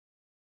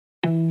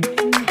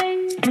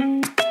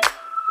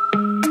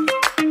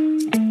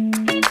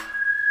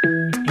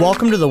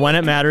Welcome to the When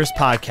It Matters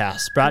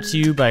podcast, brought to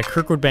you by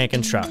Kirkwood Bank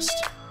and Trust.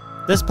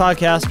 This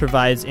podcast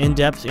provides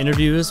in-depth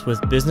interviews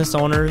with business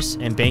owners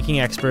and banking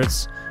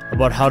experts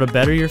about how to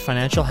better your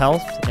financial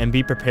health and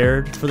be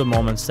prepared for the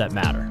moments that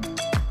matter.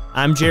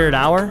 I'm Jared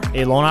Auer,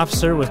 a loan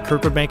officer with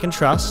Kirkwood Bank and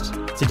Trust.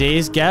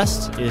 Today's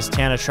guest is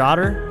Tana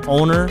Trotter,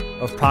 owner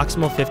of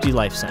Proximal 50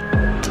 Life Center.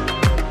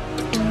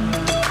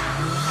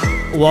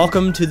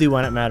 Welcome to the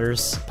When It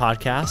Matters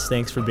podcast.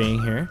 Thanks for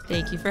being here.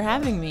 Thank you for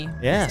having me.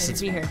 Yes, to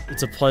be here.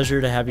 It's a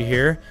pleasure to have you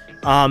here.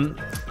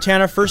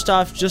 Tana, first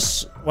off,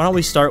 just why don't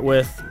we start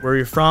with where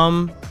you're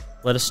from?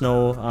 Let us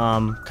know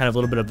kind of a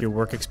little bit of your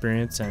work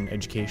experience and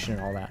education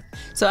and all that.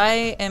 So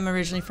I am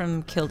originally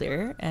from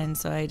Killdeer, and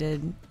so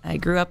I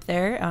grew up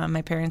there.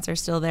 My parents are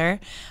still there.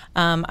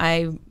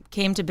 I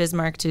came to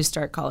Bismarck to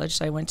start college,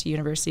 so I went to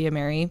University of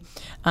Mary,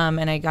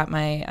 and I got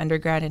my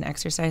undergrad in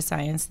exercise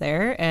science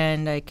there,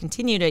 and I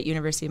continued at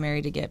University of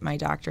Mary to get my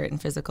doctorate in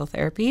physical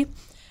therapy.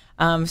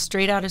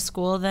 Straight out of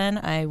school then,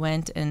 I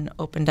went and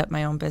opened up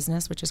my own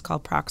business, which is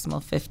called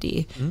Proximal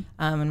 50,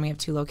 and we have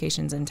 2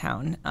 locations in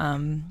town.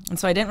 And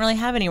so I didn't really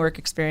have any work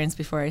experience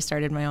before I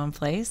started my own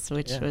place,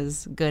 which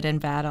was good and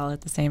bad all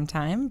at the same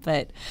time.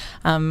 But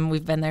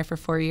we've been there for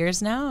 4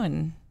 years now,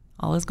 and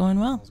all is going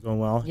well. It's going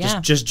well.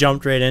 Yeah. Just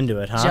jumped right into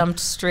it, huh? Jumped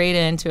straight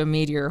into a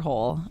meteor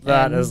hole.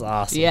 That is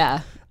awesome. Yeah.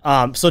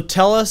 So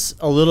tell us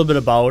a little bit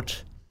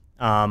about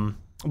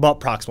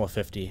Proximal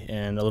 50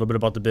 and a little bit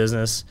about the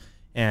business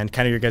and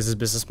kind of your guys'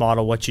 business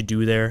model, what you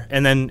do there,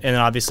 and then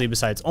obviously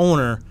besides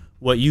owner,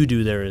 what you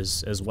do there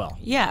as well.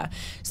 Yeah.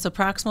 So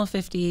Proximal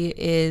 50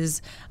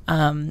 is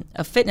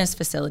a fitness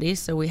facility.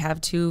 So we have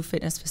 2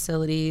 fitness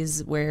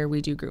facilities where we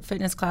do group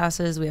fitness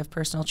classes. We have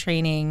personal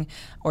training,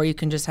 or you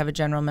can just have a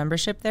general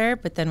membership there.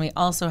 But then we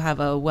also have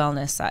a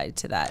wellness side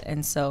to that.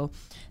 And so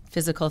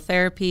physical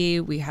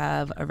therapy, we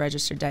have a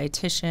registered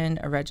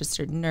dietitian, a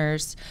registered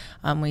nurse.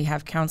 We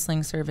have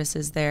counseling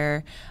services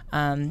there.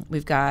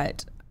 We've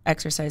got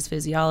exercise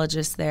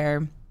physiologists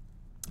there.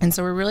 And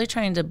so we're really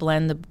trying to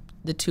blend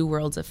the 2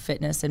 worlds of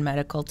fitness and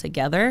medical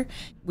together.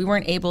 We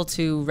weren't able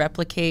to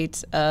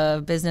replicate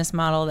a business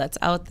model that's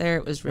out there.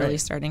 It was really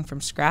starting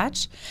from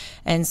scratch.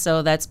 And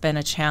so that's been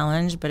a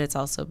challenge, but it's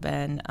also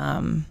been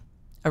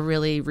a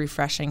really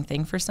refreshing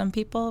thing for some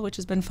people, which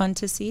has been fun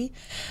to see.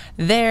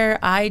 There,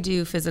 I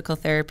do physical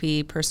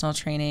therapy, personal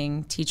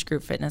training, teach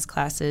group fitness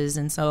classes.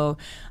 And so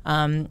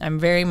I'm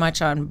very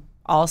much on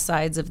all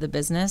sides of the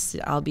business.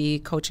 I'll be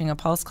coaching a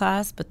pulse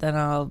class, but then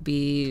I'll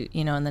be,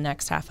 in the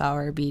next half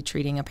hour, be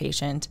treating a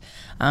patient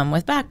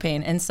with back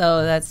pain. And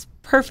so that's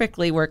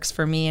perfectly works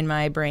for me in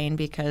my brain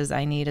because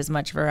I need as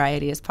much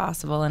variety as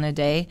possible in a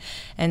day.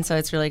 And so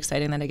it's really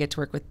exciting that I get to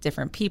work with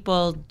different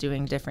people,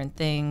 doing different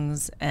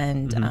things,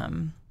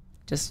 and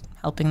just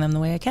helping them the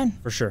way I can.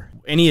 For sure.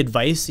 Any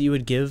advice that you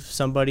would give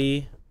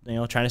somebody,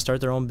 trying to start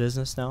their own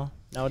business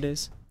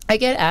nowadays? I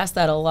get asked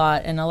that a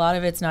lot, and a lot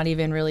of it's not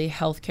even really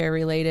healthcare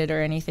related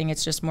or anything.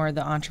 It's just more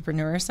the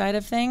entrepreneur side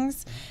of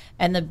things.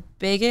 And the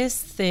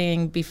biggest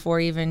thing before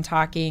even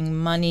talking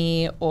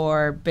money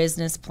or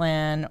business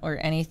plan or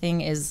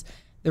anything is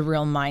the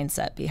real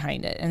mindset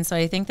behind it. And so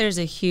I think there's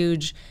a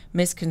huge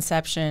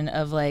misconception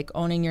of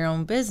owning your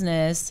own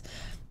business.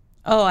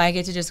 Oh, I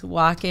get to just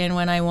walk in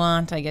when I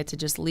want. I get to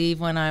just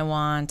leave when I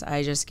want.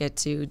 I just get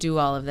to do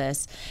all of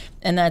this.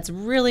 And that's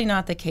really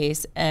not the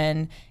case.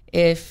 And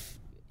if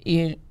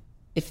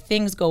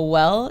things go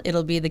well,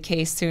 it'll be the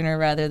case sooner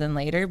rather than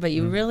later, but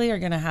you really are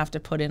going to have to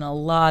put in a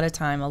lot of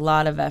time, a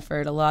lot of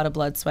effort, a lot of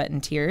blood, sweat,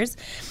 and tears.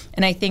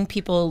 And I think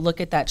people look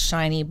at that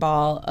shiny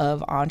ball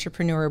of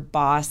entrepreneur,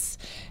 boss,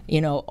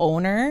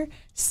 owner,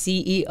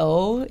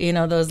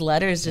 CEO, those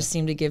letters just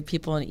seem to give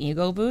people an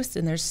ego boost,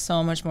 and there's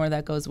so much more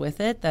that goes with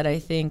it that I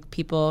think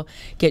people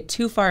get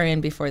too far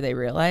in before they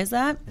realize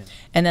that,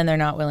 and then they're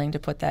not willing to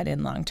put that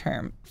in long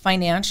term.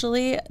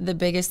 Financially, the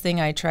biggest thing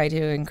I try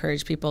to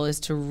encourage people is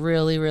to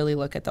really, really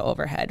look at the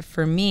overhead.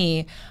 For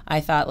me,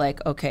 I thought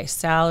okay,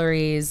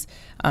 salaries,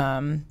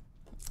 some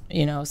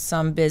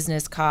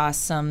business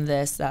costs, some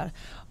this, that.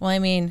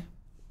 Well,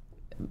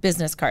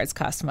 business cards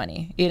cost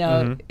money,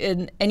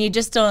 and you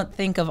just don't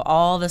think of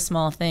all the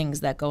small things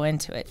that go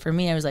into it. For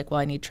me, I was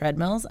well, I need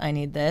treadmills, I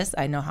need this,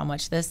 I know how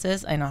much this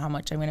is, I know how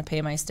much I'm going to pay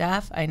my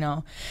staff, I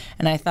know,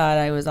 and I thought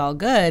I was all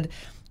good.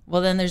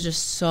 Well, then there's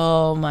just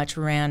so much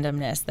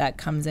randomness that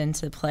comes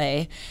into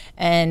play.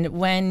 And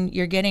when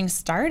you're getting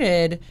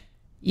started,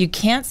 you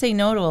can't say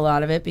no to a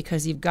lot of it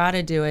because you've got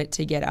to do it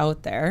to get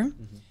out there.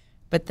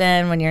 But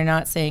then when you're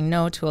not saying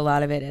no to a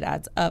lot of it, it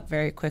adds up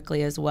very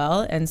quickly as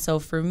well. And so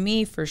for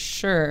me, for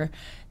sure,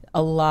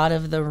 a lot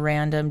of the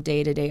random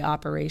day-to-day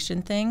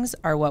operation things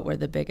are what were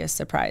the biggest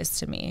surprise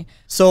to me.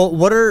 So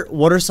what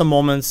are some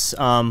moments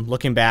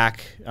looking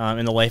back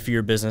in the life of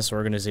your business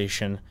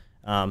organization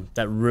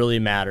that really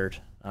mattered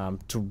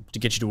to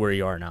get you to where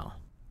you are now?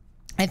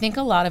 I think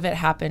a lot of it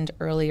happened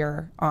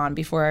earlier on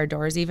before our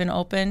doors even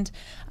opened.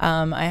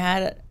 I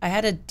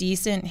had a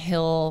decent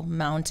hill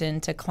mountain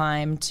to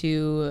climb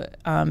to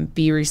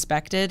be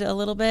respected a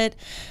little bit.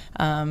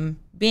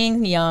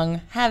 being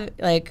young,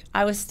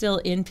 I was still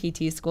in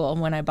PT school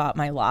when I bought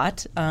my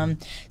lot.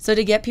 So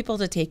to get people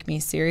to take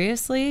me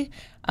seriously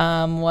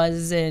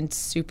wasn't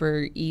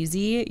super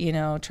easy,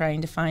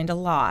 trying to find a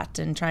lot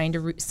and trying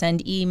to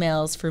send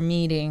emails for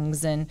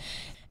meetings. And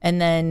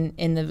then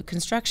in the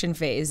construction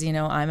phase,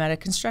 I'm at a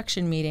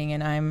construction meeting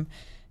and I'm,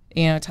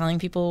 telling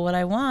people what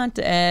I want,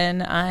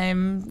 and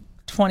I'm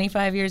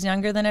 25 years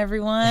younger than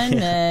everyone.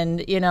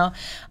 And,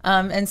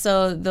 and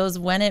so those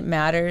when it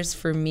matters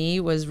for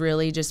me was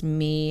really just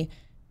me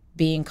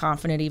being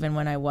confident even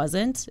when I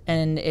wasn't.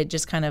 And it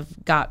just kind of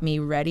got me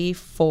ready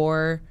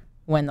for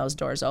when those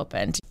doors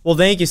opened. Well,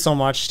 thank you so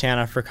much,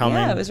 Tana, for coming.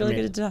 Yeah, it was really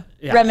good to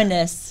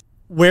reminisce.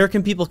 Where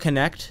can people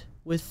connect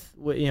with,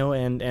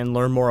 and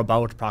learn more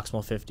about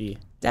Proximal 50?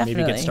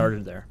 Definitely. Maybe get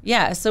started there.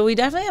 Yeah, so we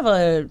definitely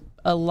have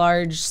a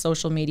large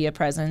social media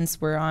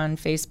presence. We're on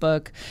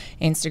Facebook,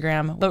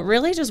 Instagram, but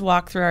really just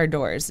walk through our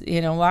doors.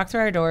 Walk through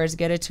our doors,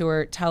 get a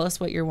tour, tell us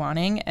what you're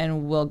wanting,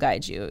 and we'll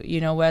guide you.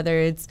 Whether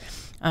it's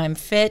I'm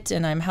fit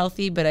and I'm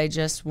healthy, but I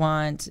just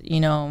want,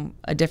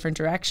 a different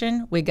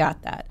direction, we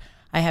got that.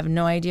 I have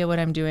no idea what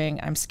I'm doing.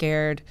 I'm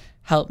scared.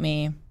 Help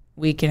me.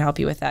 We can help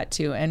you with that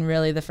too. And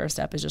really the first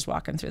step is just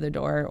walking through the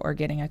door or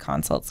getting a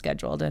consult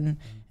scheduled, and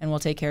we'll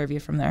take care of you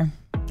from there.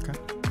 Okay.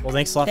 Well,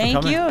 thanks a lot for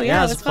coming. Thank you. Yeah,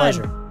 it was a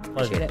pleasure.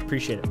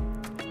 Appreciate it.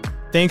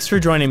 Thanks for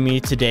joining me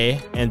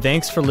today, and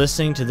thanks for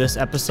listening to this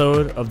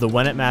episode of the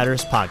When It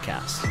Matters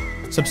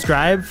podcast.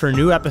 Subscribe for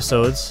new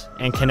episodes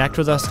and connect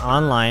with us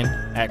online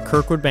at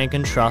Kirkwood Bank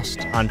and Trust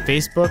on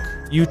Facebook,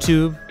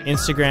 YouTube,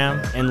 Instagram,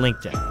 and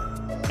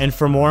LinkedIn. And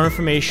for more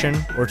information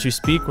or to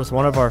speak with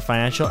one of our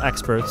financial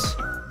experts,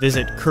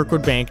 visit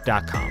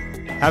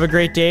kirkwoodbank.com. Have a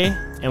great day,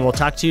 and we'll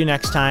talk to you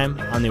next time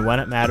on the When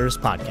It Matters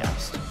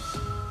podcast.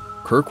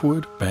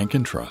 Kirkwood Bank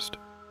and Trust,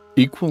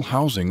 Equal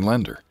Housing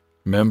Lender,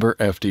 member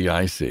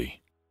FDIC.